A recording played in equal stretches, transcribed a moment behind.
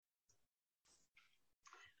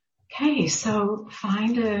Okay, so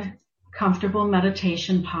find a comfortable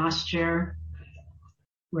meditation posture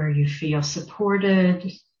where you feel supported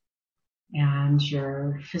and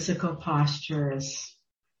your physical posture is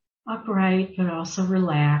upright but also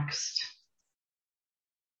relaxed.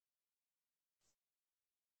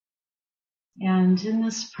 And in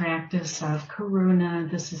this practice of Karuna,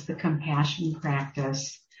 this is the compassion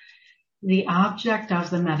practice. The object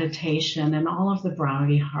of the meditation and all of the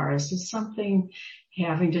Bramaviharas is something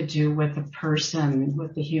having to do with the person,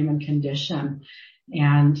 with the human condition.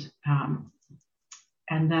 And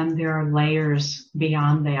then there are layers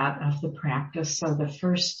beyond that of the practice. So the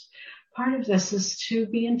first part of this is to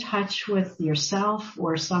be in touch with yourself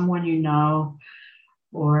or someone you know,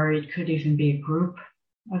 or it could even be a group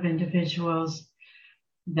of individuals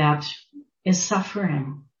that is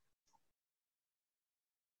suffering.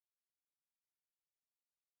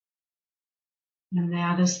 And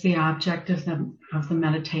that is the object of the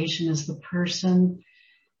meditation, is the person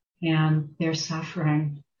and their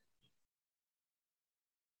suffering.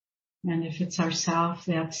 And if it's ourself,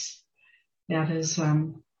 that is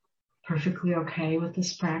perfectly okay with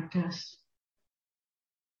this practice.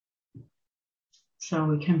 So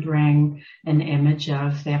we can bring an image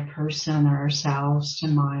of that person or ourselves to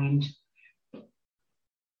mind.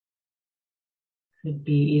 Could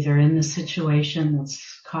be either in the situation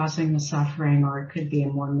that's causing the suffering, or it could be a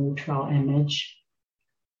more neutral image.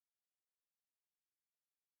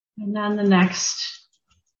 And then the next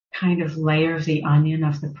kind of layer of the onion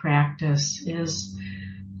of the practice is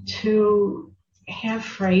to have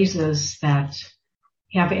phrases that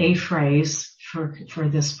have a phrase for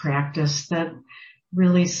this practice that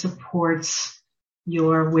really supports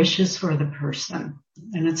your wishes for the person.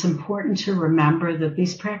 And it's important to remember that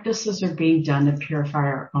these practices are being done to purify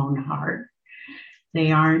our own heart.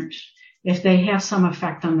 They aren't, if they have some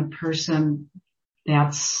effect on the person,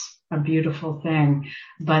 that's a beautiful thing,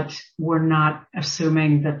 but we're not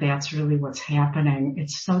assuming that that's really what's happening.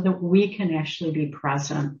 It's so that we can actually be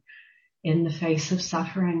present in the face of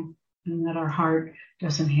suffering, and that our heart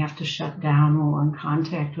doesn't have to shut down when we're in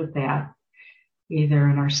contact with that, either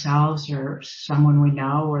in ourselves or someone we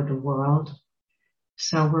know or the world.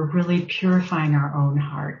 So we're really purifying our own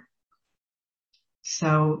heart.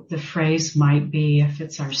 So the phrase might be, if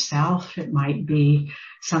it's ourself, it might be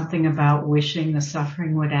something about wishing the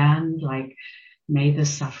suffering would end, like, may the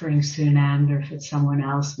suffering soon end, or if it's someone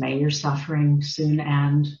else, may your suffering soon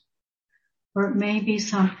end. Or it may be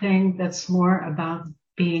something that's more about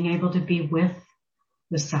being able to be with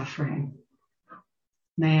the suffering.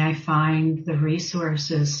 May I find the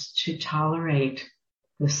resources to tolerate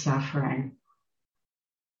the suffering.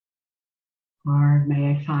 Or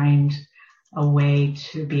may I find a way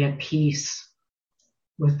to be at peace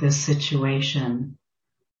with this situation.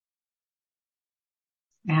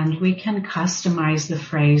 And we can customize the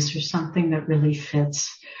phrase for something that really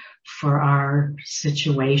fits for our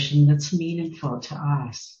situation, that's meaningful to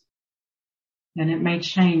us. And it may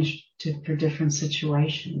change for different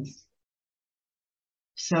situations.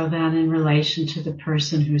 So then in relation to the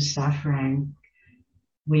person who's suffering,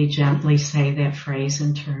 we gently say that phrase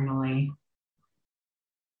internally.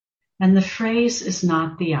 And the phrase is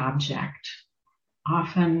not the object.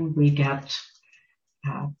 Often we get,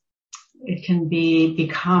 it can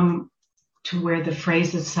become to where the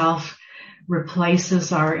phrase itself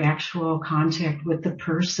replaces our actual contact with the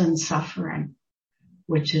person suffering,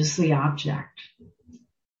 which is the object.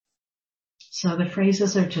 So the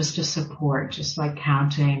phrases are just a support, just like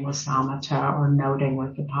counting with samatha or noting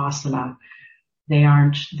with vipassana. They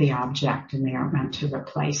aren't the object, and they aren't meant to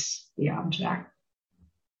replace the object.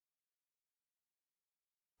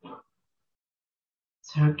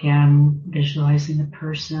 So again, visualizing the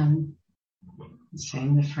person and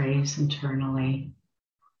saying the phrase internally.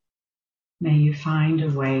 May you find a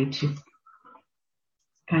way to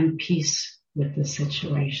find peace with the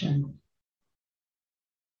situation.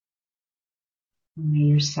 May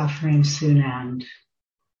your suffering soon end.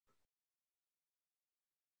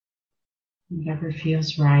 Whatever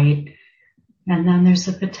feels right. And then there's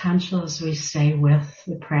a potential, as we stay with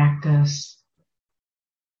the practice,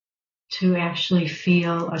 to actually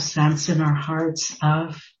feel a sense in our hearts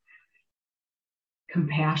of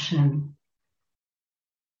compassion.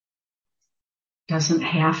 Doesn't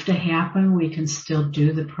have to happen. We can still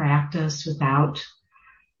do the practice without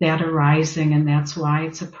that arising, and that's why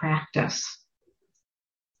it's a practice.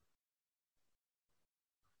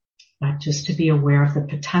 But just to be aware of the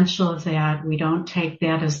potential of that, we don't take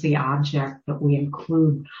that as the object, but we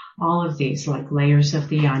include all of these like layers of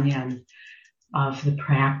the onion of the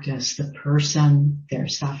practice, the person, their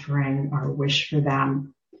suffering, our wish for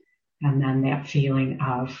them, and then that feeling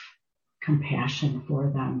of compassion for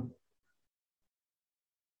them.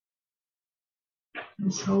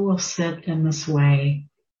 And so we'll sit in this way.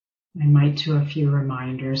 I might do a few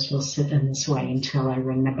reminders. We'll sit in this way until I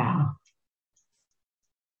ring the bell.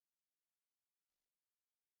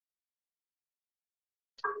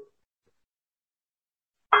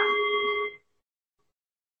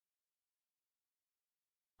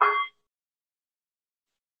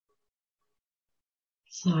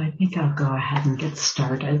 So I think I'll go ahead and get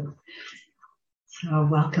started. So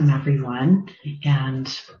welcome everyone. And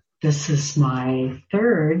this is my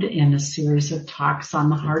third in a series of talks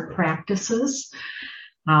on the heart practices.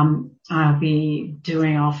 I'll be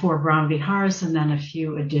doing all 4 Bramaviharas and then a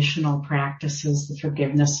few additional practices, the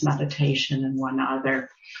forgiveness meditation and one other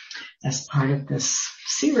as part of this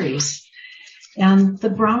series. And the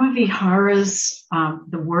Bramaviharas,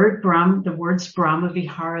 the words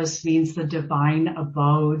Bramaviharas means the divine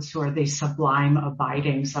abodes or the sublime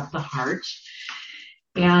abidings of the heart.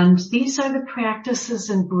 And these are the practices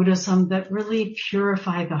in Buddhism that really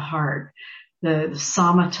purify the heart. The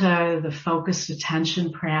samatha, the focused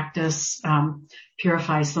attention practice,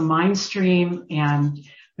 purifies the mind stream, and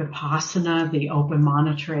vipassana, the open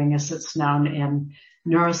monitoring as it's known in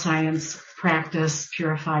neuroscience practice,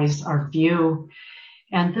 purifies our view.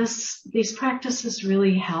 And these practices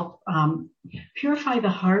really help purify the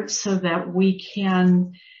heart so that we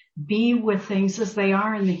can be with things as they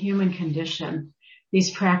are in the human condition.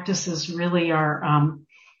 These practices really are,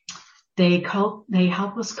 they help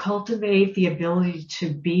us cultivate the ability to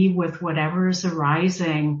be with whatever is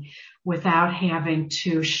arising without having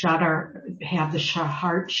to have the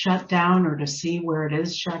heart shut down or to see where it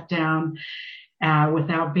is shut down,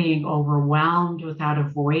 without being overwhelmed, without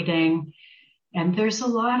avoiding. And there's a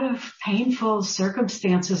lot of painful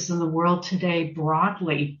circumstances in the world today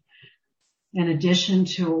broadly, in addition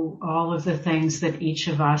to all of the things that each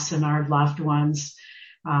of us and our loved ones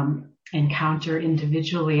encounter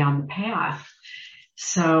individually on the path.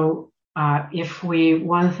 So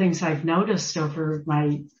one of the things I've noticed over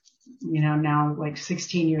my, now like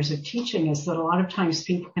 16 years of teaching is that a lot of times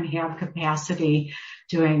people can have capacity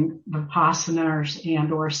doing vipassana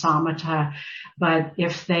and or samatha, but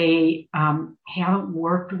if they haven't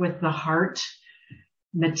worked with the heart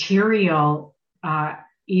material,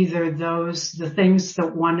 either the things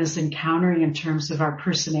that one is encountering in terms of our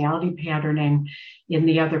personality patterning in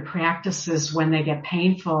the other practices, when they get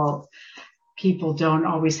painful, people don't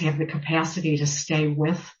always have the capacity to stay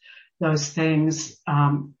with those things,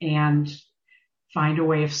 and find a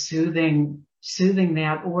way of soothing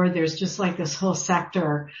that. Or there's just like this whole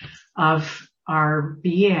sector of our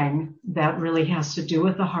being that really has to do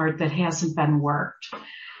with the heart that hasn't been worked.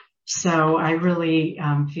 So I really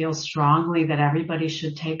feel strongly that everybody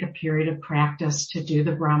should take a period of practice to do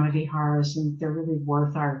the Bramaviharas, and they're really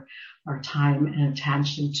worth our time and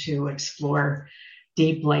attention to explore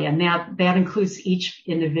deeply. And that includes each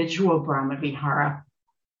individual Bramavihara,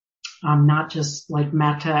 not just like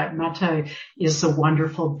metta. Metta is a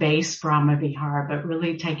wonderful base Bramavihara, but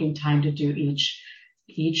really taking time to do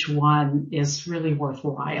each one is really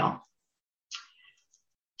worthwhile.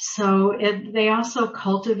 So they also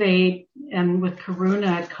cultivate, and with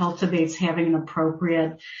Karuna, it cultivates having an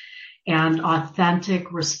appropriate and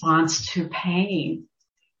authentic response to pain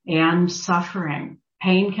and suffering.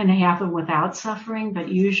 Pain can happen without suffering, but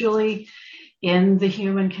usually in the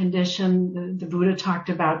human condition, the Buddha talked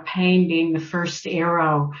about pain being the first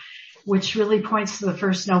arrow, which really points to the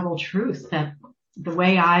first noble truth, that the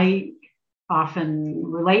way I often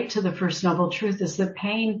relate to the first noble truth is that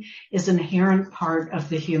pain is an inherent part of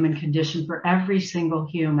the human condition for every single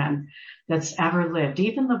human that's ever lived.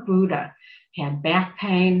 Even the Buddha had back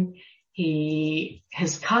pain.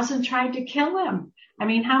 His cousin tried to kill him. I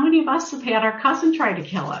mean, how many of us have had our cousin try to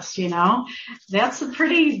kill us, That's a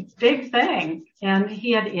pretty big thing. And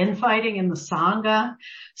he had infighting in the Sangha.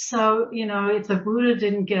 So, if the Buddha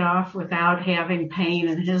didn't get off without having pain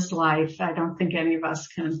in his life, I don't think any of us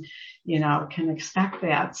can expect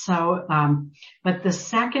that. So, but the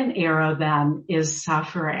second arrow then is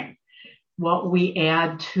suffering. What we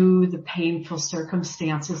add to the painful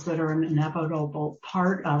circumstances that are an inevitable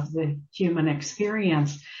part of the human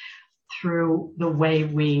experience through the way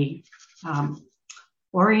we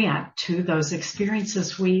orient to those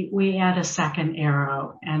experiences, we add a second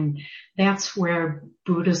arrow. And that's where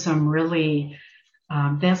Buddhism really,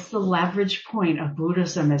 that's the leverage point of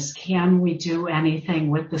Buddhism, is can we do anything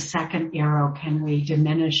with the second arrow? Can we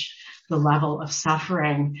diminish the level of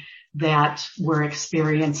suffering that we're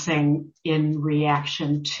experiencing in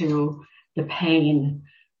reaction to the pain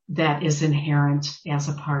that is inherent as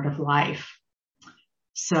a part of life?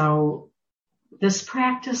 So this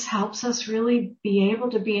practice helps us really be able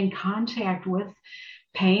to be in contact with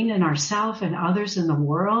pain in ourselves and others in the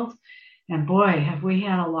world. And boy, have we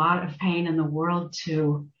had a lot of pain in the world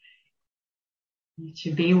to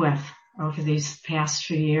be with over these past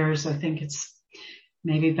few years. I think it's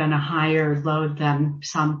maybe been a higher load than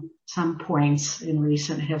some points in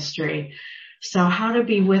recent history. So how to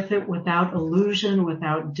be with it without illusion,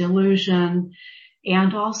 without delusion,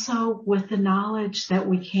 and also with the knowledge that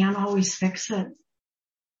we can't always fix it.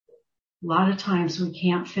 A lot of times we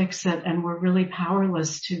can't fix it, and we're really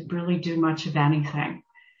powerless to really do much of anything.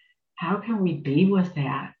 How can we be with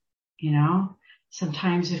that? You know,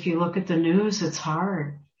 sometimes if you look at the news, it's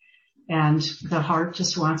hard, and the heart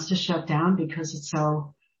just wants to shut down because it's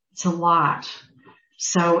a lot.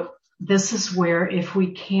 So this is where if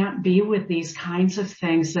we can't be with these kinds of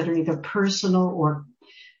things that are either personal or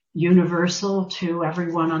universal to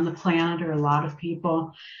everyone on the planet or a lot of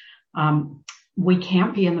people, we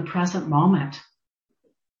can't be in the present moment.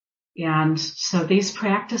 And so these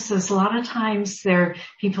practices, a lot of times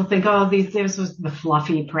people think, oh, there's the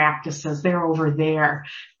fluffy practices, they're over there.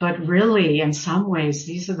 But really, in some ways,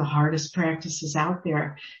 these are the hardest practices out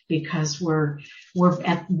there, because we're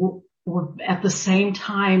at the same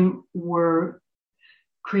time, we're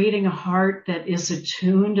creating a heart that is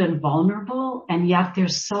attuned and vulnerable, and yet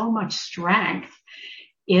there's so much strength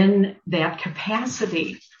in that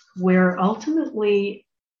capacity, where ultimately,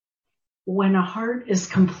 when a heart is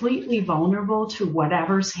completely vulnerable to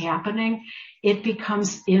whatever's happening, it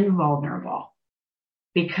becomes invulnerable,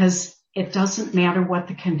 because it doesn't matter what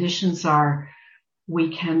the conditions are,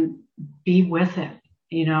 we can be with it.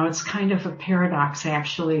 You know, it's kind of a paradox,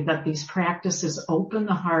 actually, that these practices open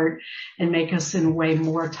the heart and make us in a way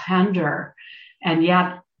more tender, and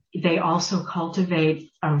yet they also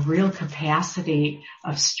cultivate a real capacity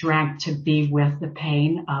of strength to be with the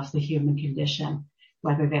pain of the human condition,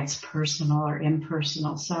 whether that's personal or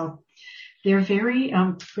impersonal. So they're very,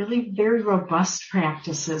 really very robust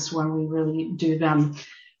practices when we really do them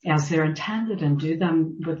as they're intended and do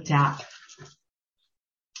them with depth.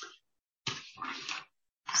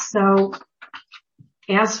 So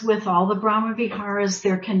as with all the Bramaviharas,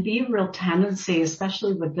 there can be a real tendency,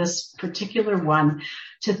 especially with this particular one,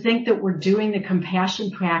 to think that we're doing the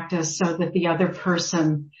compassion practice so that the other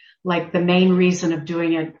person, like the main reason of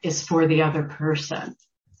doing it is for the other person.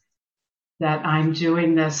 That I'm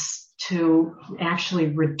doing this to actually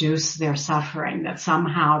reduce their suffering, that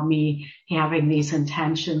somehow me having these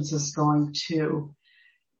intentions is going to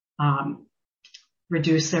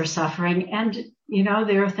reduce their suffering. And, you know,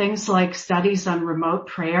 there are things like studies on remote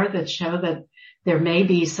prayer that show that there may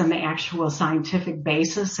be some actual scientific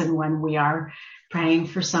basis in when we are praying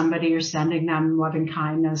for somebody or sending them loving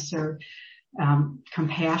kindness or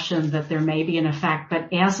compassion, that there may be an effect.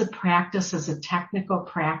 But as a practice, as a technical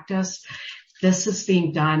practice, this is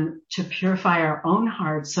being done to purify our own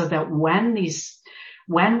hearts, so that when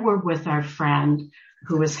we're with our friend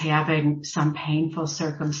who is having some painful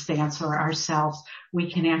circumstance or ourselves,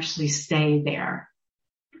 we can actually stay there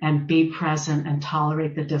and be present and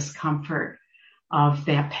tolerate the discomfort of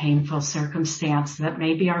that painful circumstance that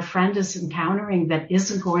maybe our friend is encountering that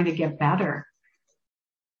isn't going to get better.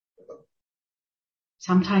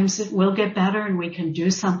 Sometimes it will get better and we can do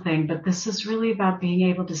something, but this is really about being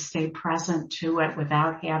able to stay present to it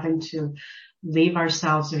without having to leave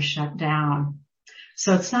ourselves or shut down.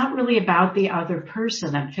 So it's not really about the other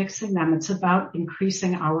person and fixing them. It's about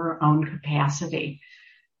increasing our own capacity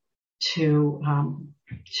to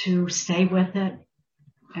stay with it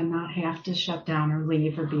and not have to shut down or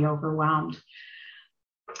leave or be overwhelmed.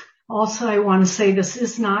 Also, I want to say this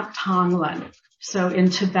is not Tonglen. So in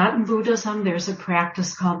Tibetan Buddhism, there's a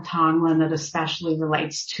practice called Tonglen that especially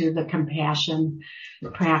relates to the compassion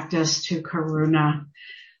practice, to Karuna.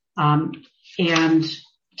 And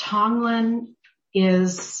Tonglen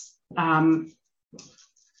is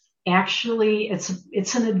actually,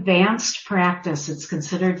 it's an advanced practice. It's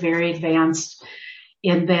considered very advanced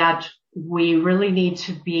in that we really need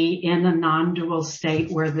to be in a non-dual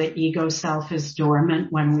state where the ego self is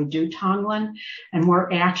dormant when we do Tonglen, and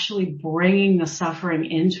we're actually bringing the suffering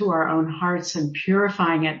into our own hearts and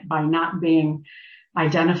purifying it by not being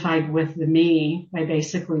identified with the me, by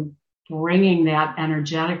basically bringing that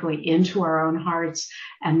energetically into our own hearts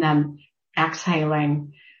and then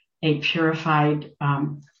exhaling a purified,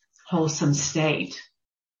 wholesome state.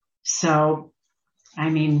 So, I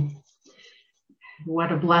mean,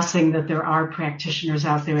 what a blessing that there are practitioners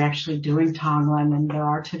out there actually doing Tonglen, and there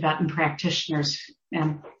are Tibetan practitioners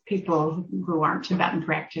and people who aren't Tibetan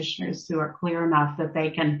practitioners who are clear enough that they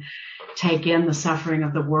can take in the suffering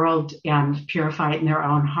of the world and purify it in their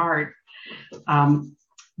own heart.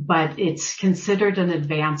 But it's considered an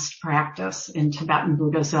advanced practice in Tibetan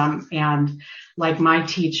Buddhism. And like my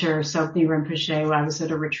teacher, Sokni Rinpoche, I was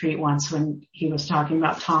at a retreat once when he was talking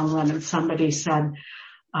about Tonglen, and somebody said,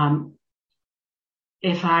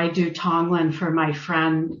 if I do Tonglen for my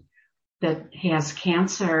friend that has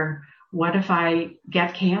cancer, what if I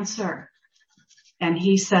get cancer? And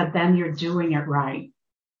he said, then you're doing it right.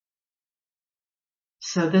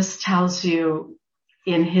 So this tells you,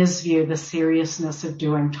 in his view, the seriousness of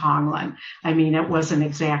doing Tonglen. I mean, it wasn't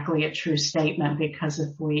exactly a true statement, because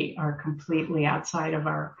if we are completely outside of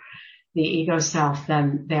the ego self,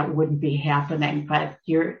 then that wouldn't be happening. But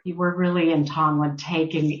we're really in Tonglen,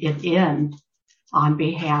 taking it in on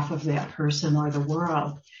behalf of that person or the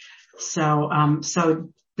world. So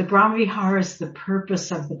the Bramaviharas, the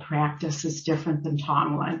purpose of the practice is different than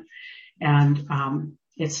Tonglen. And,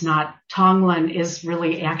 it's not, Tonglen is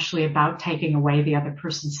really actually about taking away the other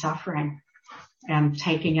person's suffering and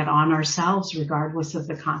taking it on ourselves regardless of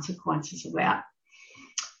the consequences of that.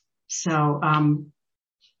 So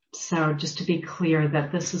just to be clear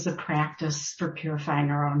that this is a practice for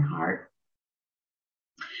purifying our own heart.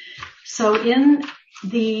 So in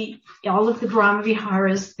all of the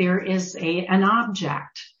Bramaviharas, there is an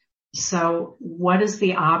object. So what is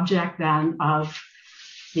the object then of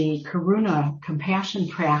the Karuna compassion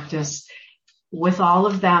practice? With all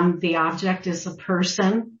of them, the object is a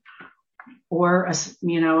person, or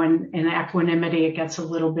in equanimity, it gets a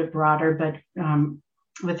little bit broader, but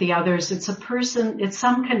with the others, it's a person, it's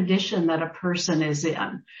some condition that a person is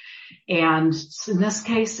in. And in this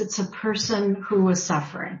case, it's a person who is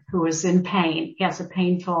suffering, who is in pain, has a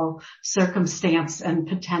painful circumstance, and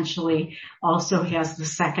potentially also has the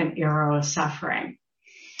second arrow of suffering.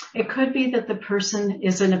 It could be that the person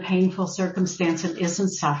is in a painful circumstance and isn't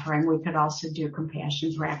suffering. We could also do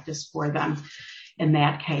compassion practice for them in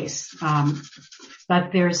that case.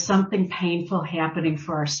 But there's something painful happening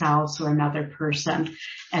for ourselves or another person,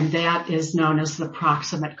 and that is known as the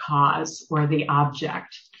proximate cause or the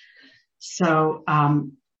object. So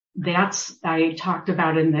I talked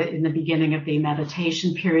about in the beginning of the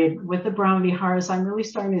meditation period. With the Bramaviharas, I'm really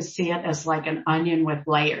starting to see it as like an onion with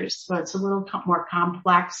layers. So it's a little more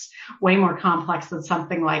complex, way more complex than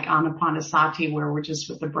something like Anapanasati, where we're just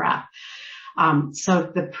with the breath.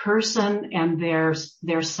 So the person and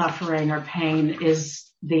their suffering or pain is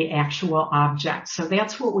the actual object. So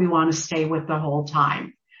that's what we want to stay with the whole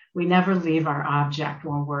time. We never leave our object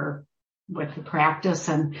when we're with the practice,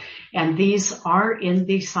 and these are in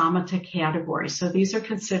the samatha category. So these are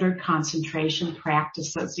considered concentration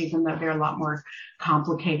practices, even though they're a lot more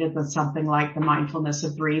complicated than something like the mindfulness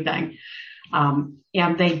of breathing. And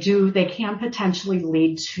they can potentially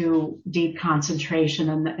lead to deep concentration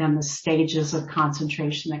and the stages of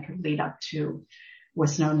concentration that could lead up to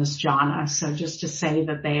what's known as jhana. So just to say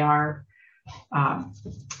that they are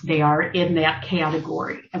in that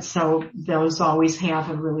category. And so those always have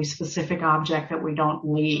a really specific object that we don't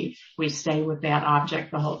leave. We stay with that object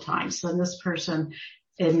the whole time. So in this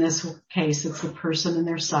case, it's the person and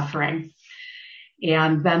their suffering.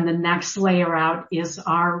 And then the next layer out is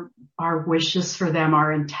our wishes for them,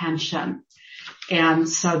 our intention. And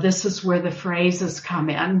so this is where the phrases come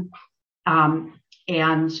in.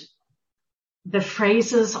 And the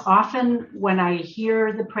phrases, often when I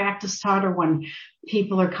hear the practice taught or when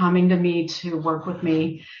people are coming to me to work with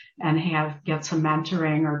me and get some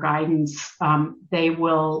mentoring or guidance, they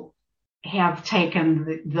will have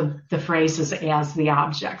taken the phrases as the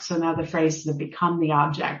object. So now the phrases have become the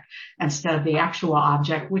object instead of the actual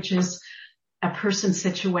object, which is a person's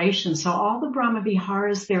situation. So all the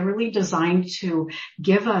Bramaviharas, they're really designed to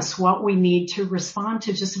give us what we need to respond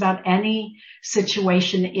to just about any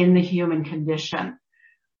situation in the human condition.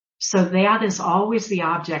 So that is always the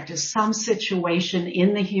object, is some situation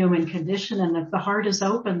in the human condition. And if the heart is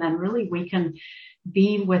open, then really we can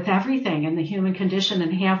be with everything in the human condition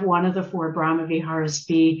and have one of the four Bramaviharas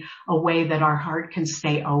be a way that our heart can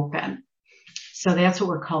stay open. So that's what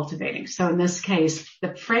we're cultivating. So in this case,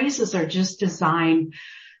 the phrases are just designed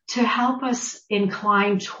to help us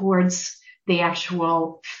incline towards the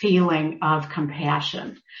actual feeling of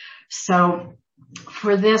compassion. So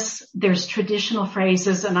for this, there's traditional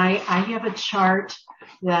phrases, and I have a chart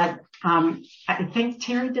that I think,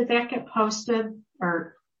 Terry, did that get posted,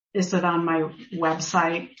 or is it on my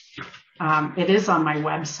website? It is on my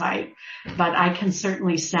website, but I can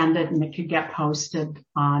certainly send it and it could get posted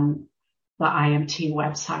on the IMT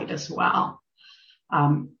website as well.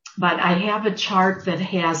 But I have a chart that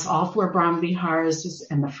has all 4 Bramaviharas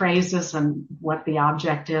and the phrases and what the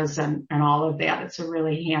object is and all of that. It's a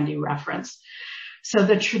really handy reference. So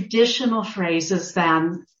the traditional phrases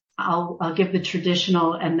then, I'll give the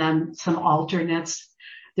traditional and then some alternates.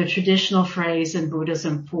 The traditional phrase in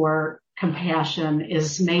Buddhism for compassion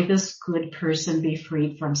is, may this good person be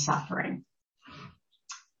freed from suffering.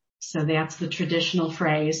 So that's the traditional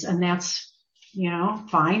phrase, and that's,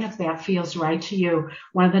 fine if that feels right to you.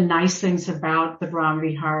 One of the nice things about the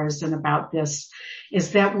Bramaviharas and about this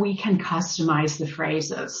is that we can customize the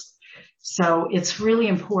phrases. So it's really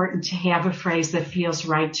important to have a phrase that feels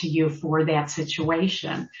right to you for that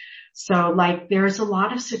situation. So like there's a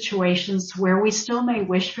lot of situations where we still may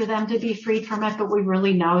wish for them to be freed from it, but we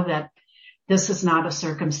really know that this is not a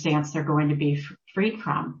circumstance they're going to be freed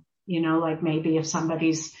from. Like maybe if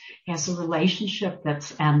somebody's has a relationship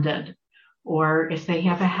that's ended, or if they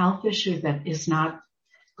have a health issue that is not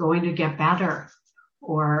going to get better,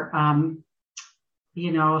 or,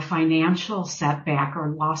 a financial setback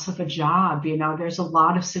or loss of a job. There's a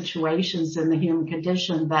lot of situations in the human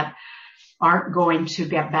condition that aren't going to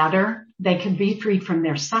get better. They can be freed from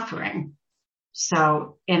their suffering.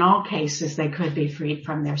 So in all cases, they could be freed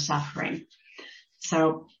from their suffering.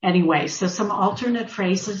 So anyway, so some alternate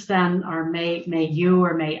phrases then are may you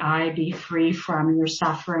or may I be free from your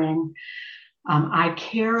suffering. I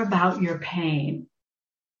care about your pain.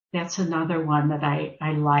 That's another one that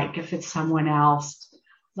I like if it's someone else,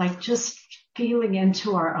 like just feeling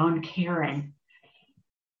into our own caring.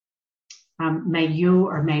 May you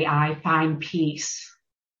or may I find peace.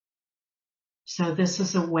 So this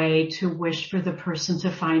is a way to wish for the person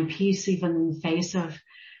to find peace even in the face of,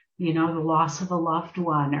 the loss of a loved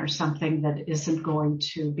one or something that isn't going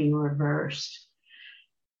to be reversed.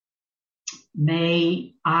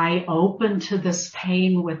 May I open to this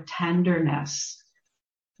pain with tenderness,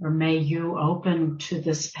 or may you open to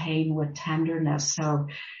this pain with tenderness. So,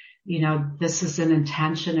 this is an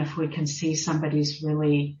intention if we can see somebody's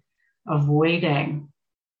really avoiding,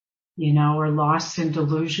 or lost in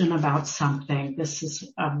delusion about something. This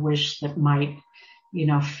is a wish that might,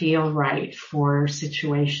 feel right for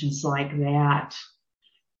situations like that.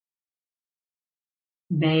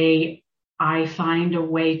 May I find a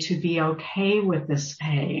way to be okay with this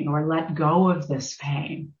pain or let go of this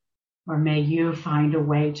pain. Or may you find a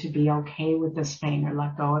way to be okay with this pain or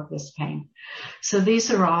let go of this pain. So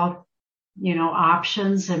these are all,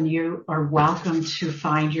 options, and you are welcome to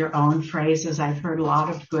find your own phrases. I've heard a lot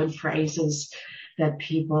of good phrases that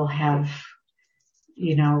people have,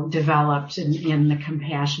 developed in the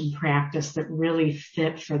compassion practice that really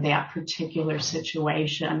fit for that particular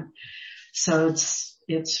situation. So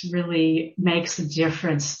it's really makes a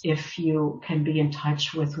difference if you can be in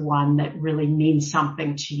touch with one that really means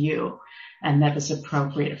something to you and that is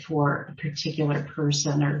appropriate for a particular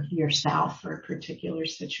person or yourself or a particular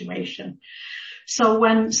situation. So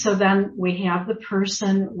then we have the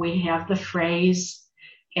person, we have the phrase,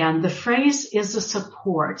 and the phrase is a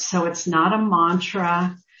support. So it's not a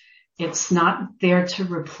mantra. It's not there to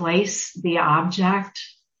replace the object.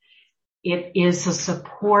 It is a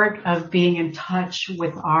support of being in touch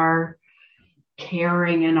with our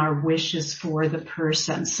caring and our wishes for the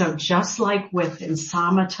person. So just like with in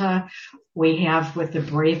samatha, we have with the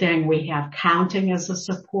breathing, we have counting as a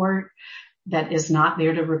support that is not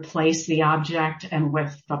there to replace the object. And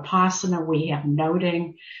with vipassana, we have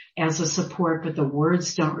noting as a support, but the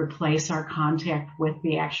words don't replace our contact with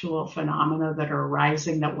the actual phenomena that are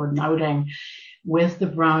arising that we're noting. With the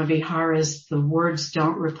Bramaviharas, the words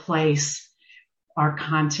don't replace our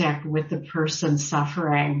contact with the person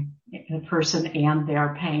suffering, the person and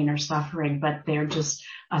their pain or suffering, but they're just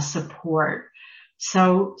a support.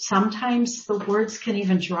 So sometimes the words can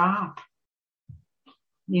even drop,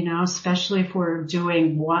 especially if we're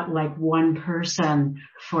doing one person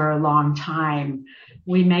for a long time.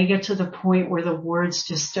 We may get to the point where the words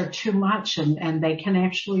just are too much and they can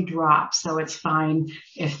actually drop. So it's fine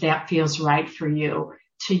if that feels right for you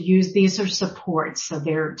to use. These are supports, so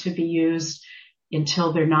they're to be used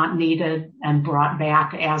until they're not needed and brought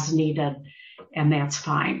back as needed, and that's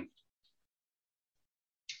fine.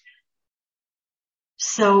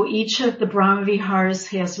 So each of the Bramaviharas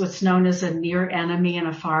has what's known as a near enemy and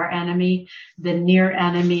a far enemy. The near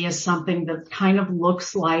enemy is something that kind of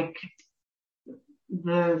looks like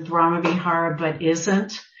the Bramavihara but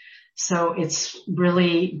isn't. So it's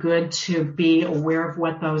really good to be aware of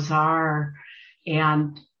what those are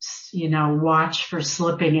and, watch for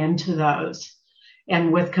slipping into those.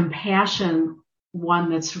 And with compassion, one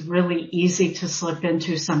that's really easy to slip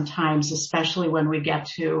into sometimes, especially when we get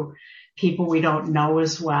to people we don't know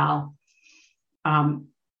as well.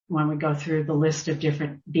 when we go through the list of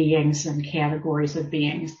different beings and categories of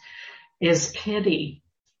beings, is pity.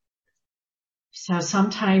 So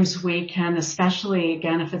sometimes we can, especially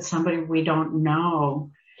again, if it's somebody we don't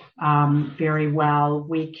know very well,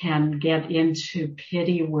 we can get into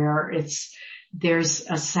pity where there's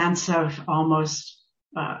a sense of almost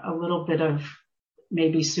a little bit of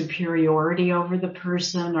maybe superiority over the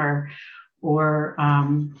person, or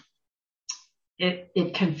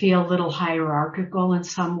it can feel a little hierarchical in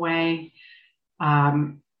some way.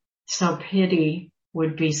 So pity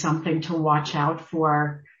would be something to watch out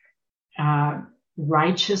for.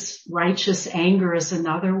 Righteous anger is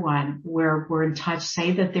another one where we're in touch.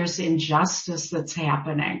 Say that there's injustice that's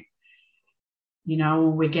happening. You know,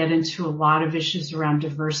 when we get into a lot of issues around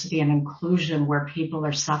diversity and inclusion where people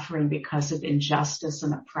are suffering because of injustice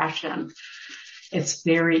and oppression, it's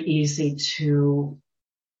very easy to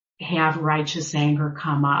have righteous anger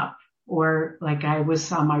come up. Or like I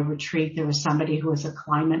was on my retreat, there was somebody who was a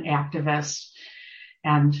climate activist.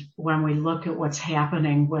 And when we look at what's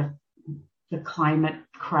happening with the climate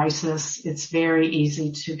crisis, it's very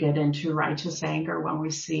easy to get into righteous anger when we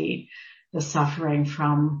see the suffering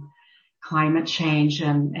from climate change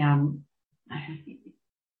and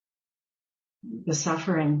the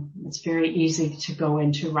suffering. It's very easy to go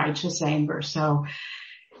into righteous anger. So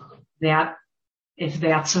that, if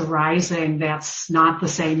that's arising, that's not the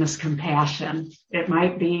same as compassion. It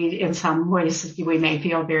might be, in some ways, we may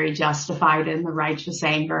feel very justified in the righteous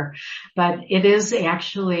anger, but it is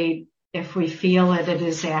actually, if we feel it, it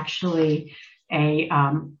is actually a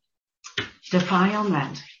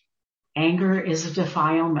defilement. Anger is a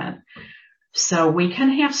defilement. So we can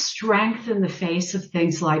have strength in the face of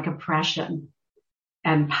things like oppression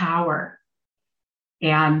and power.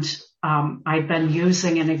 And I've been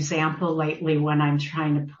using an example lately when I'm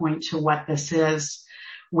trying to point to what this is.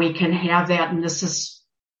 We can have that, and this is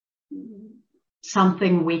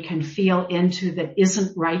something we can feel into that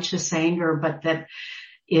isn't righteous anger, but that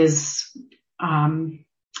is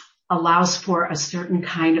allows for a certain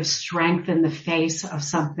kind of strength in the face of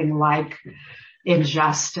something like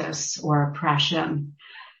injustice or oppression,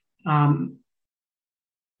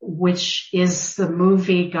 which is the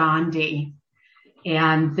movie Gandhi.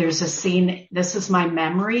 And there's a scene, this is my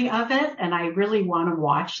memory of it, and I really want to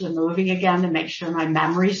watch the movie again to make sure my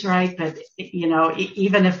memory's right. But, you know,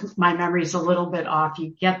 even if my memory's a little bit off,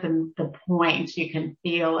 you get the point, you can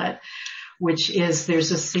feel it, which is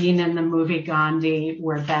there's a scene in the movie Gandhi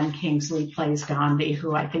where Ben Kingsley plays Gandhi,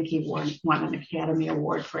 who I think he won an Academy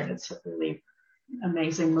Award for it. It's a really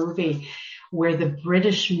amazing movie, where the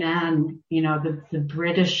British men, you know, the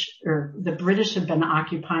British have been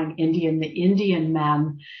occupying India, and the Indian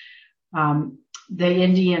men, the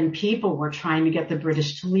Indian people were trying to get the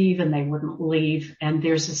British to leave, and they wouldn't leave. And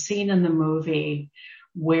there's a scene in the movie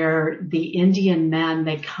where the Indian men,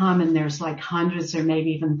 they come, and there's like hundreds or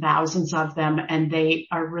maybe even thousands of them, and they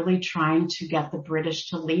are really trying to get the British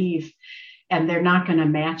to leave. And they're not going to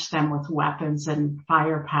match them with weapons and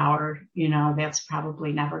firepower. You know, that's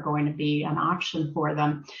probably never going to be an option for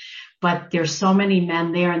them. But there's so many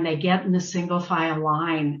men there, and they get in a single file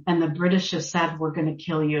line, and the British have said, we're going to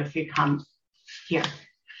kill you if you come here.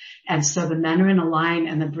 And so the men are in a line,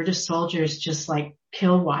 and the British soldiers just like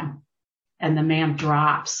kill one, and the man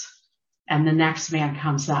drops, and the next man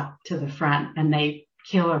comes up to the front, and they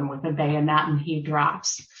kill him with a bayonet, and he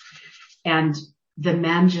drops. And the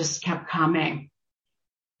men just kept coming,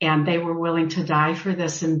 and they were willing to die for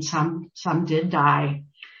this, and some did die.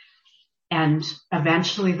 And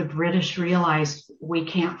eventually the British realized, we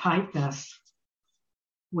can't fight this.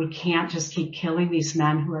 We can't just keep killing these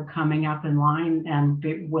men who are coming up in line and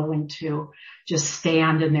be willing to just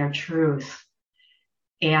stand in their truth.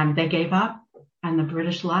 And they gave up, and the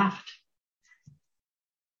British left.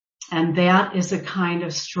 And that is a kind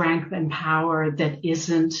of strength and power that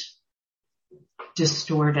isn't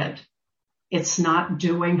distorted. It's not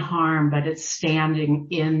doing harm, but it's standing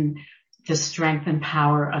in the strength and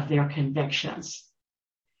power of their convictions.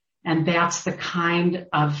 And that's the kind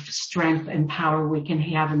of strength and power we can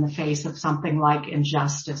have in the face of something like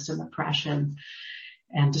injustice and oppression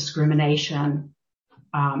and discrimination,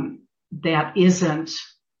 that isn't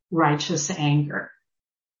righteous anger.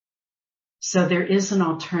 So there is an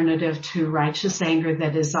alternative to righteous anger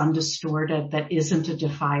that is undistorted, that isn't a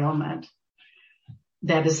defilement,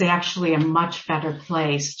 that is actually a much better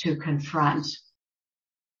place to confront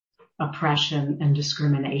oppression and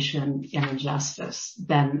discrimination and injustice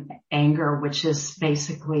than anger, which is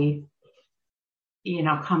basically, you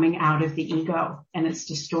know, coming out of the ego, and it's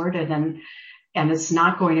distorted, and it's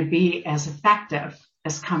not going to be as effective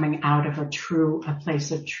as coming out of a place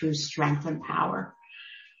of true strength and power.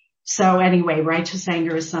 So anyway, righteous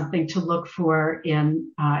anger is something to look for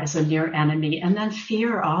in, as a near enemy. And then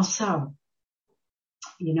fear also.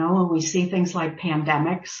 You know, when we see things like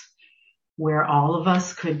pandemics, where all of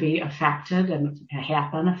us could be affected and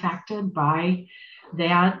have been affected by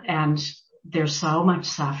that, and there's so much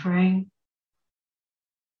suffering.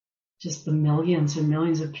 Just the millions and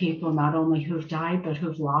millions of people, not only who've died, but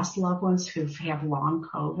who've lost loved ones, who have long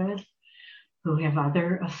COVID, who have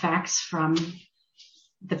other effects from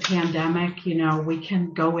the pandemic. You know, we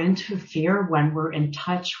can go into fear when we're in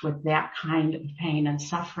touch with that kind of pain and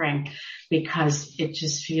suffering, because it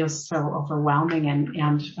just feels so overwhelming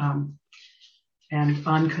and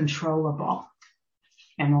uncontrollable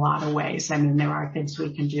in a lot of ways. I mean, there are things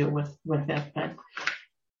we can do with it, but,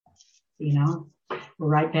 you know, we're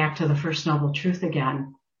right back to the first noble truth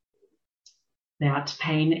again, that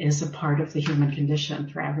pain is a part of the human condition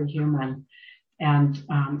for every human.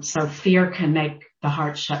 And so fear can make the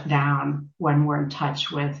heart shut down when we're in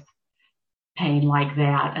touch with pain like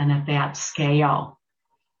that and at that scale.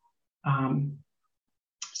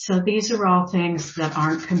 So these are all things that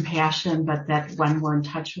aren't compassion, but that when we're in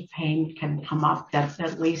touch with pain can come up, that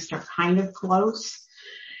at least are kind of close.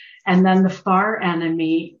 And then the far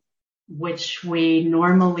enemy, which we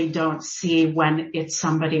normally don't see when it's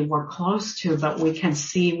somebody we're close to, but we can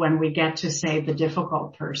see when we get to, say, the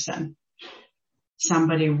difficult person,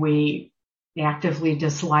 somebody we actively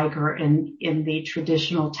dislike, or in the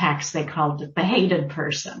traditional text they called it the hated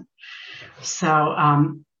person. So,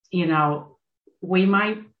 you know, we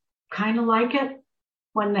might kind of like it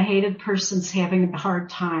when the hated person's having a hard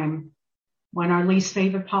time, when our least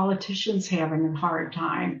favorite politician's having a hard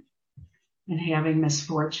time and having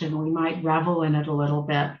misfortune. We might revel in it a little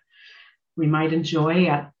bit. We might enjoy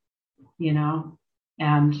it, you know,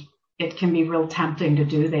 and it can be real tempting to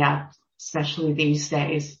do that, especially these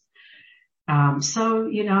days. So,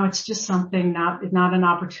 you know, it's just something, not an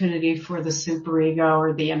opportunity for the superego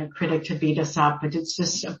or the inner critic to beat us up, but it's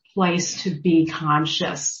just a place to be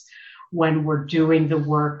conscious when we're doing the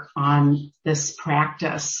work on this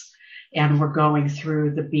practice and we're going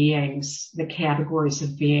through the beings, the categories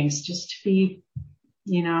of beings, just to be,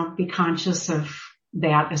 you know, be conscious of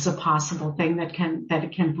that as a possible thing that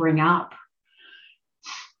it can bring up.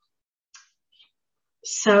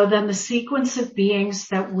 So then the sequence of beings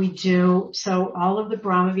that we do, so all of the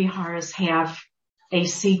Bramaviharas have a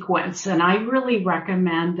sequence, and I really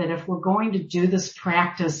recommend that if we're going to do this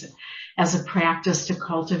practice as a practice to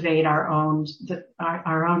cultivate our own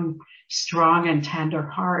strong and tender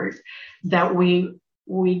heart, that we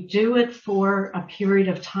do it for a period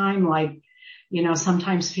of time. Like, you know,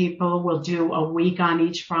 sometimes people will do a week on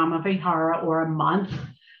each Bramavihara, or a month,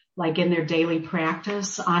 like in their daily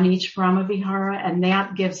practice on each Bramavihara, and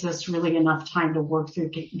that gives us really enough time to work through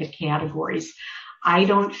the categories. I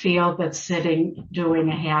don't feel that doing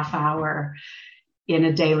a half hour in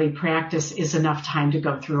a daily practice is enough time to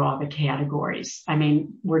go through all the categories. I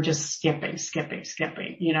mean, we're just skipping.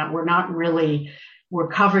 You know, we're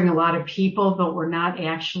covering a lot of people, but we're not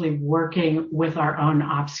actually working with our own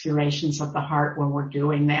obscurations of the heart when we're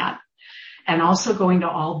doing that. And also going to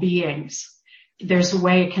all beings. There's a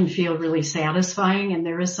way it can feel really satisfying, and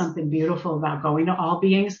there is something beautiful about going to all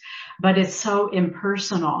beings, but it's so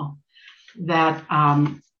impersonal that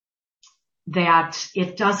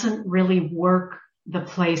it doesn't really work the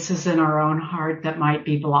places in our own heart that might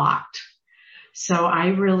be blocked. So I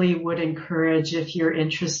really would encourage, if you're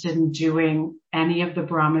interested in doing any of the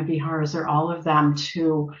Bramaviharas or all of them,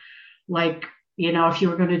 to, like, you know, if you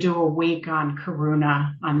were going to do a week on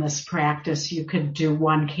Karuna on this practice, you could do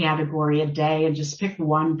one category a day and just pick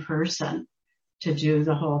one person to do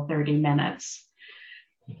the whole 30 minutes.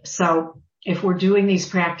 So if we're doing these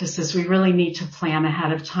practices, we really need to plan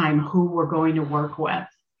ahead of time who we're going to work with.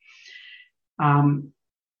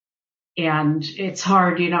 And it's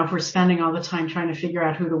hard, you know, if we're spending all the time trying to figure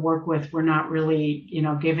out who to work with, we're not really, you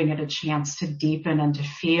know, giving it a chance to deepen and to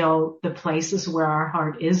feel the places where our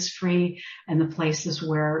heart is free and the places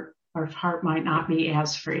where our heart might not be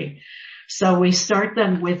as free. So we start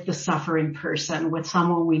then with the suffering person, with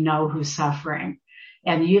someone we know who's suffering.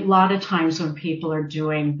 And a lot of times when people are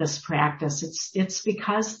doing this practice, it's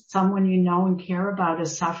because someone you know and care about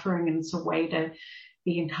is suffering, and it's a way to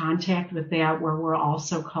be in contact with that, where we're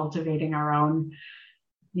also cultivating our own,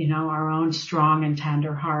 you know, our own strong and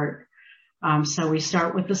tender heart. So we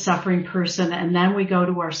start with the suffering person, and then we go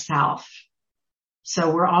to ourself. So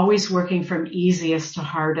we're always working from easiest to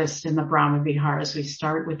hardest in the Bramaviharas. We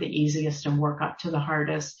start with the easiest and work up to the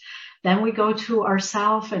hardest. Then we go to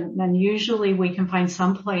ourself, and then usually we can find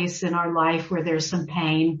some place in our life where there's some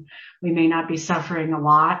pain. We may not be suffering a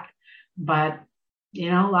lot, but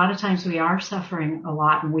A lot of times we are suffering a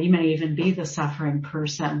lot, and we may even be the suffering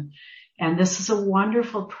person. And this is a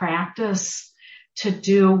wonderful practice to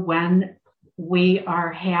do when we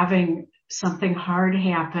are having something hard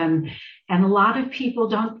happen. And a lot of people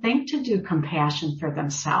don't think to do compassion for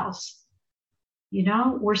themselves.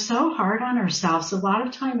 We're so hard on ourselves. A lot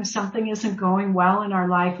of time if something isn't going well in our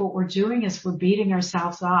life, what we're doing is we're beating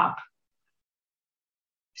ourselves up.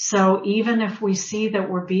 So even if we see that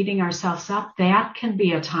we're beating ourselves up, that can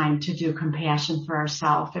be a time to do compassion for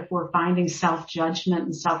ourselves. If we're finding self-judgment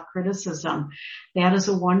and self-criticism, that is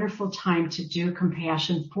a wonderful time to do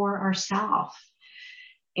compassion for ourselves.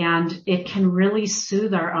 And it can really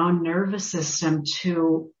soothe our own nervous system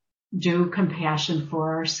to do compassion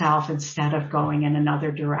for ourselves instead of going in another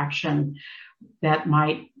direction that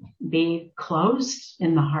might be closed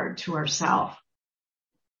in the heart to ourselves.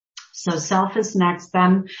 So self is next.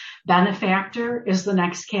 Then benefactor is the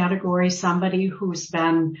next category. Somebody who's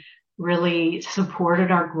been really supported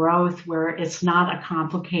our growth, where it's not a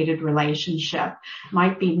complicated relationship.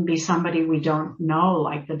 Might even be somebody we don't know,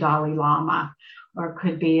 like the Dalai Lama, or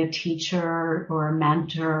could be a teacher or a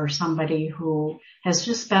mentor or somebody who has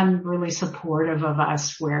just been really supportive of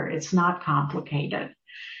us, where it's not complicated.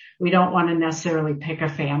 We don't want to necessarily pick a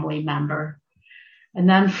family member. And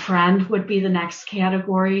then friend would be the next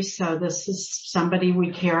category. So this is somebody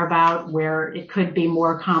we care about, where it could be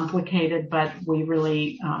more complicated, but we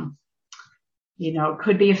really, it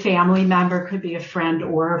could be a family member, could be a friend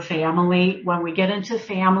or a family. When we get into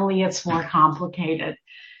family, it's more complicated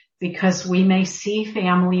because we may see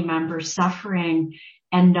family members suffering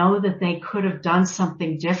and know that they could have done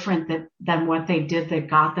something different than what they did that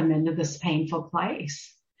got them into this painful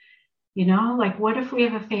place. Like what if we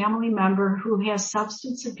have a family member who has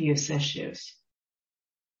substance abuse issues?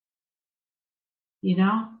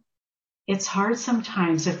 It's hard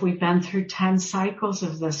sometimes if we've been through 10 cycles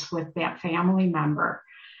of this with that family member,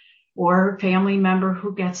 or family member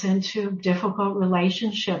who gets into difficult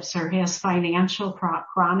relationships or has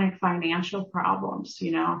chronic financial problems,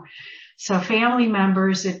 So family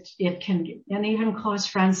members, it can, and even close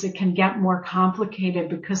friends, it can get more complicated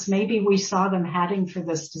because maybe we saw them heading for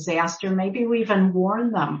this disaster. Maybe we even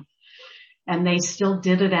warned them and they still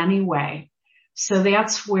did it anyway. So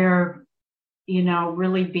that's where,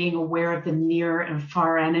 really being aware of the near and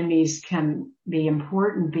far enemies can be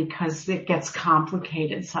important because it gets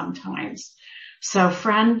complicated sometimes. So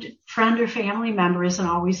friend or family member isn't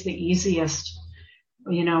always the easiest.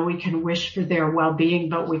 We can wish for their well-being,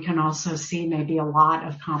 but we can also see maybe a lot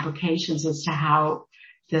of complications as to how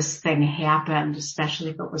this thing happened,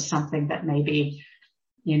 especially if it was something that maybe,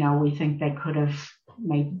 we think they could have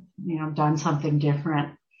done something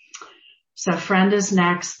different. So friend is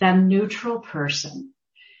next, then neutral person.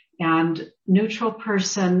 And neutral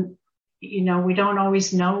person, we don't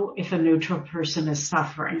always know if a neutral person is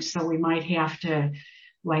suffering. So we might have to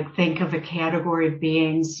think of a category of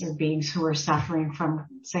beings or beings who are suffering from,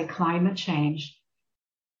 say, climate change,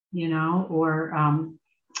 or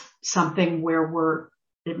something where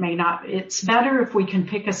it's better if we can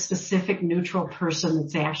pick a specific neutral person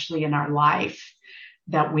that's actually in our life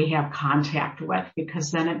that we have contact with,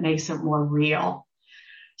 because then it makes it more real.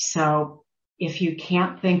 So if you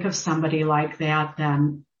can't think of somebody like that,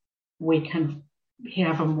 then we can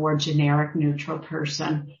have a more generic neutral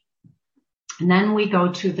person. And then we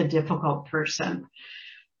go to the difficult person,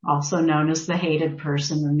 also known as the hated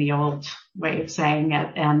person in the old way of saying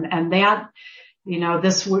it. And that,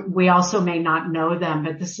 we also may not know them,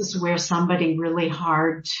 but this is where somebody really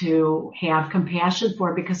hard to have compassion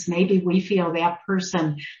for, because maybe we feel that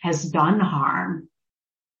person has done harm.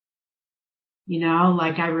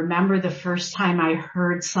 I remember the first time I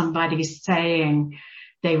heard somebody saying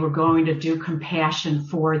they were going to do compassion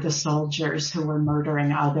for the soldiers who were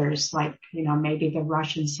murdering others, maybe the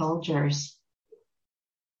Russian soldiers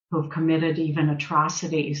who've committed even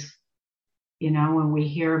atrocities. When we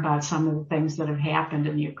hear about some of the things that have happened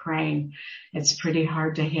in Ukraine, it's pretty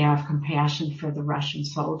hard to have compassion for the Russian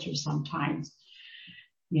soldiers sometimes,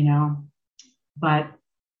 but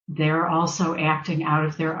they're also acting out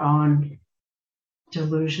of their own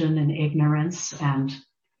delusion and ignorance and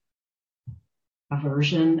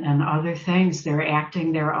aversion and other things. They're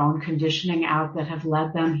acting their own conditioning out that have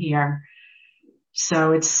led them here.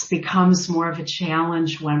 So it becomes more of a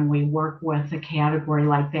challenge when we work with a category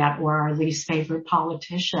like that, or our least favorite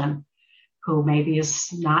politician who maybe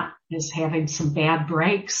is having some bad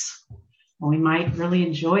breaks. We might really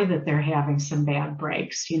enjoy that they're having some bad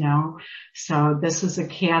breaks, So this is a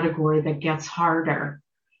category that gets harder,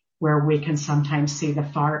 where we can sometimes see the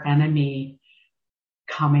far enemy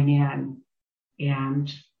coming in.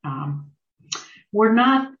 And we're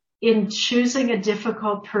not, in choosing a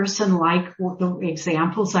difficult person like the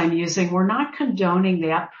examples I'm using, we're not condoning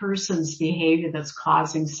that person's behavior that's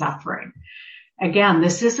causing suffering. Again,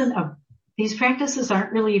 these practices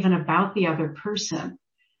aren't really even about the other person.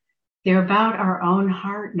 They're about our own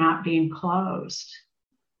heart not being closed.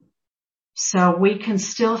 So we can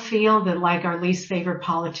still feel that, like, our least favorite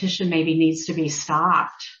politician maybe needs to be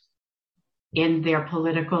stopped in their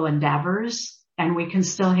political endeavors, and we can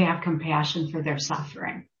still have compassion for their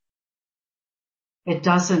suffering. It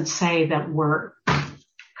doesn't say that we're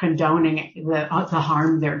condoning the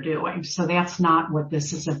harm they're doing. So that's not what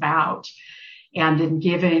this is about. And in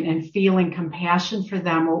giving and feeling compassion for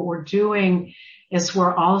them, what we're doing is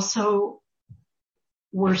we're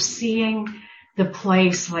seeing the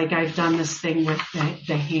place, like I've done this thing with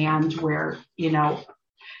the hand where,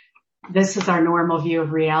 this is our normal view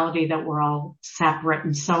of reality, that we're all separate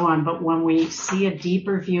and so on. But when we see a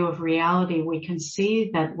deeper view of reality, we can see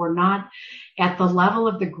that we're not at the level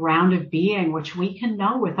of the ground of being, which we can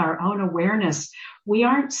know with our own awareness. We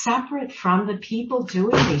aren't separate from the people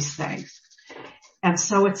doing these things. And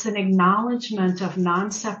so it's an acknowledgement of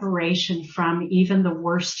non-separation from even the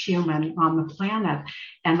worst human on the planet.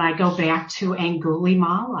 And I go back to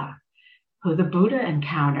Angulimala, who the Buddha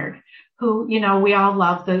encountered, who, we all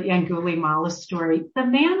love the Angulimala story. The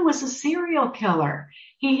man was a serial killer.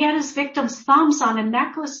 He had his victims' thumbs on a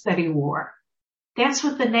necklace that he wore. That's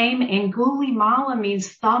what the name Angulimala means,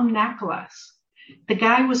 thumb necklace. The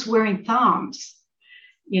guy was wearing thumbs,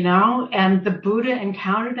 and the Buddha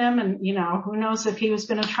encountered him, and, who knows if he was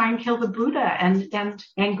going to try and kill the Buddha, and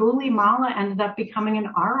Angulimala ended up becoming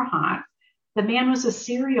an arahant. The man was a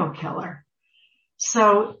serial killer.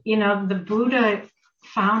 So, the Buddha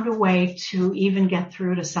found a way to even get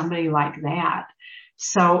through to somebody like that.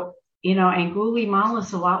 So, Angulimala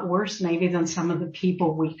is a lot worse maybe than some of the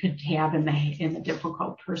people we could have in the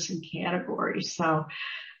difficult person category. So,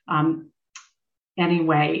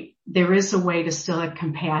 anyway, there is a way to still have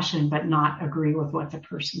compassion, but not agree with what the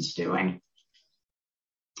person's doing.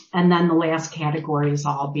 And then the last category is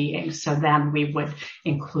all beings. So then we would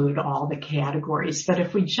include all the categories. But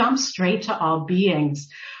if we jump straight to all beings,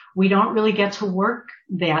 we don't really get to work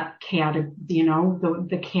that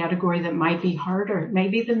the category that might be harder.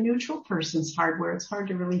 Maybe the neutral person's hard, where it's hard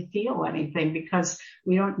to really feel anything because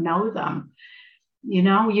we don't know them. You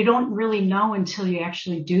don't really know until you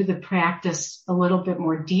actually do the practice a little bit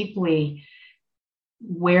more deeply,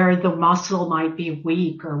 where the muscle might be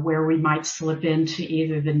weak or where we might slip into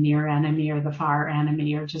either the near enemy or the far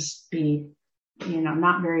enemy, or just be,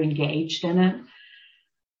 not very engaged in it.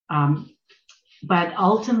 But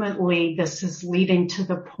ultimately, this is leading to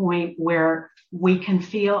the point where we can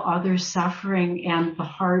feel others suffering, and the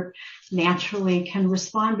heart naturally can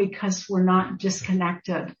respond because we're not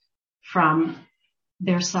disconnected from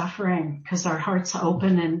their suffering, because our heart's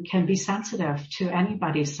open and can be sensitive to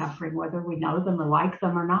anybody's suffering, whether we know them or like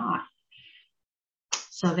them or not.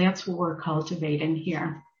 So that's what we're cultivating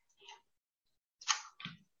here.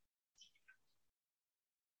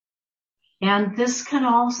 And this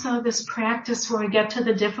practice, when we get to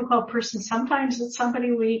the difficult person, sometimes it's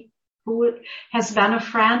somebody who has been a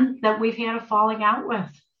friend that we've had a falling out with,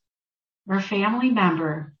 or a family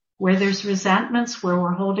member, where there's resentments, where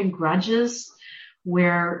we're holding grudges,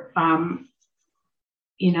 where,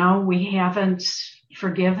 we haven't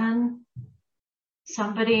forgiven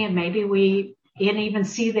somebody, and maybe we didn't even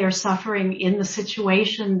see their suffering in the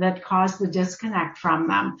situation that caused the disconnect from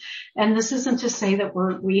them. And this isn't to say that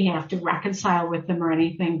we have to reconcile with them or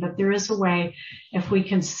anything, but there is a way, if we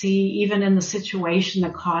can see even in the situation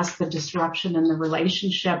that caused the disruption in the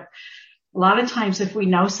relationship. A lot of times if we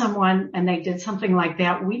know someone and they did something like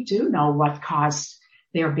that, we do know what caused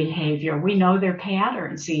their behavior. We know their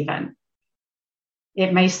patterns even.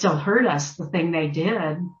 It may still hurt us, the thing they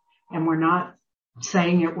did, and we're not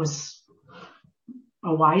saying it was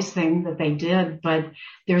a wise thing that they did, but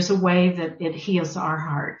there's a way that it heals our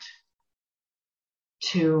heart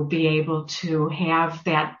to be able to have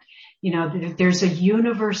that, there's a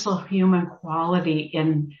universal human quality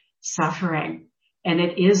in suffering, and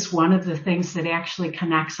it is one of the things that actually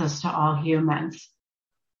connects us to all humans.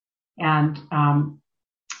 And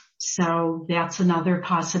so that's another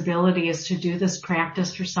possibility, is to do this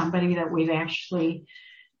practice for somebody that we've actually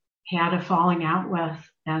had a falling out with,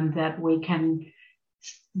 and that we can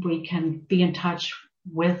be in touch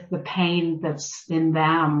with the pain that's in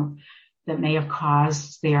them that may have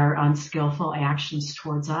caused their unskillful actions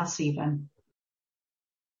towards us even.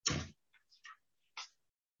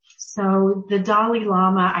 So the Dalai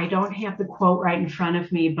Lama, I don't have the quote right in front of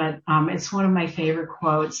me, but it's one of my favorite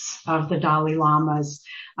quotes of the Dalai Lamas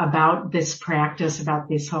about this practice, about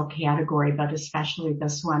this whole category, but especially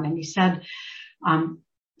this one. And he said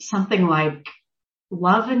something like,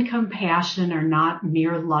 love and compassion are not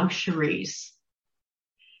mere luxuries.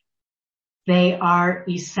 They are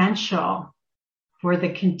essential for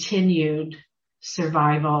the continued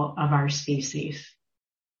survival of our species.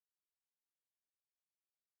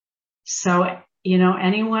 So,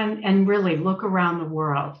 anyone, and really look around the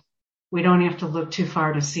world. We don't have to look too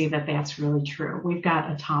far to see that that's really true. We've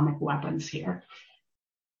got atomic weapons here.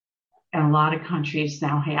 And a lot of countries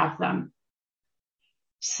now have them.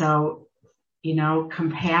 So,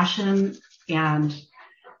 compassion and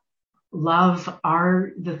love are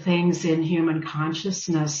the things in human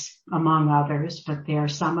consciousness, among others, but they are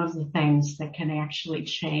some of the things that can actually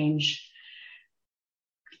change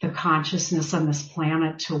the consciousness on this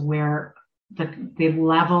planet to where the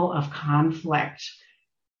level of conflict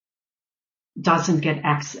doesn't get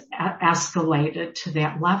escalated to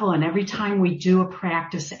that level. And every time we do a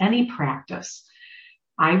practice, any practice,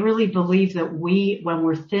 I really believe that when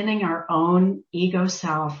we're thinning our own ego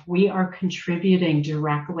self, we are contributing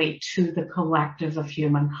directly to the collective of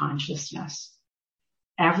human consciousness.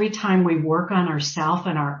 Every time we work on ourselves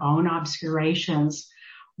and our own obscurations,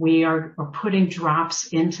 we are putting drops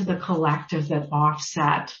into the collective that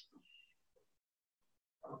offset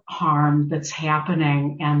harm that's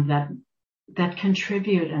happening and that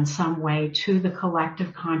contribute in some way to the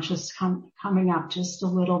collective conscious coming up just a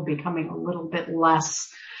little, becoming a little bit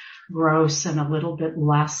less gross and a little bit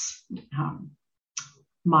less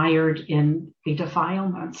mired in the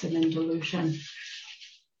defilements and in delusion.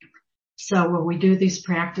 So when we do these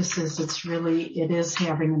practices, it is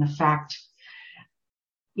having an effect.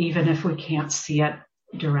 Even if we can't see it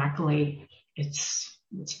directly, it's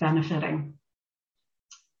benefiting.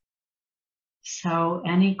 So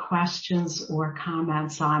any questions or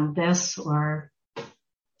comments on this or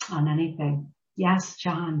on anything? Yes,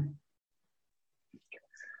 John.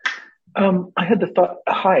 I had the thought.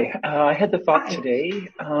 Hi, I had the thought Hi. today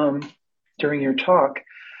during your talk.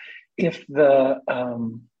 If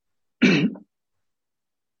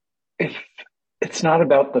if it's not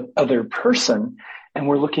about the other person, and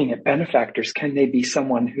we're looking at benefactors, can they be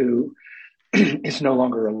someone who is no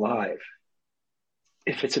longer alive?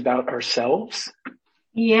 If it's about ourselves?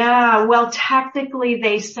 Yeah, well, technically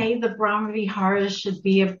they say the Bramaviharas should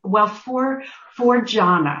be, for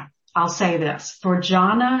jhana, I'll say this. For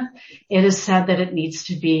jhana, it is said that it needs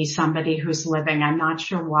to be somebody who's living. I'm not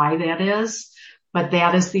sure why that is, but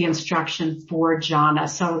that is the instruction for jhana.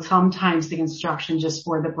 So sometimes the instruction just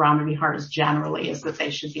for the Bramaviharas generally is that they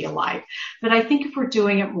should be alive. But I think if we're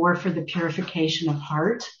doing it more for the purification of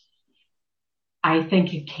heart, I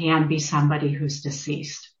think it can be somebody who's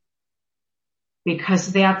deceased.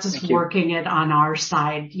 Because that's just working it on our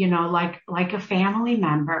side, like a family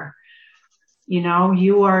member.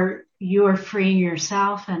 You are freeing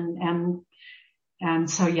yourself and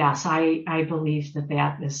so yes, I believe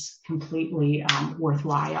that is completely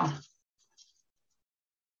worthwhile.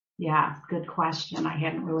 Yeah, good question. I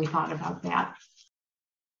hadn't really thought about that.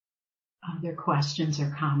 Other questions or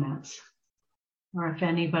comments? Or if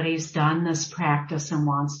anybody's done this practice and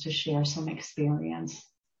wants to share some experience.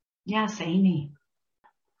 Yes, Amy.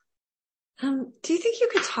 Do you think you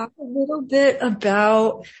could talk a little bit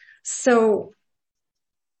about, so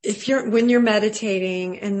when you're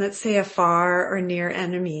meditating and let's say a far or near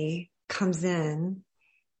enemy comes in,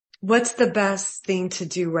 what's the best thing to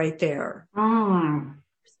do right there?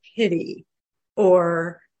 Pity,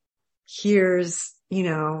 or here's,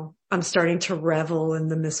 I'm starting to revel in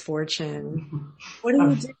the misfortune. What do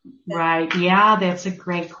you do? Right. Yeah, that's a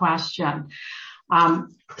great question.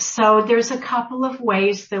 So there's a couple of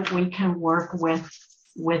ways that we can work with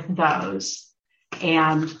those.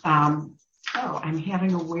 And, I'm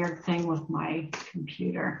having a weird thing with my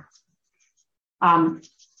computer.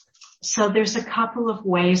 So there's a couple of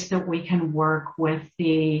ways that we can work with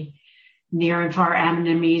the near and far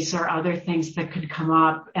enemies or other things that could come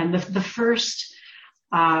up. And the first,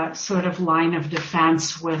 sort of line of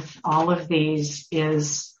defense with all of these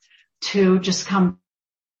is to just come.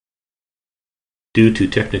 Due to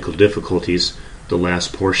technical difficulties, the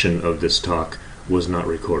last portion of this talk was not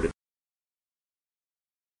recorded.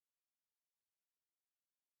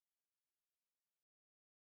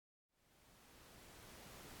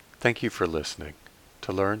 Thank you for listening.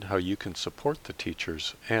 To learn how you can support the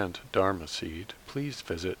teachers and Dharma Seed, please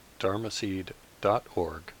visit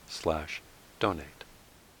dharmaseed.org/donate.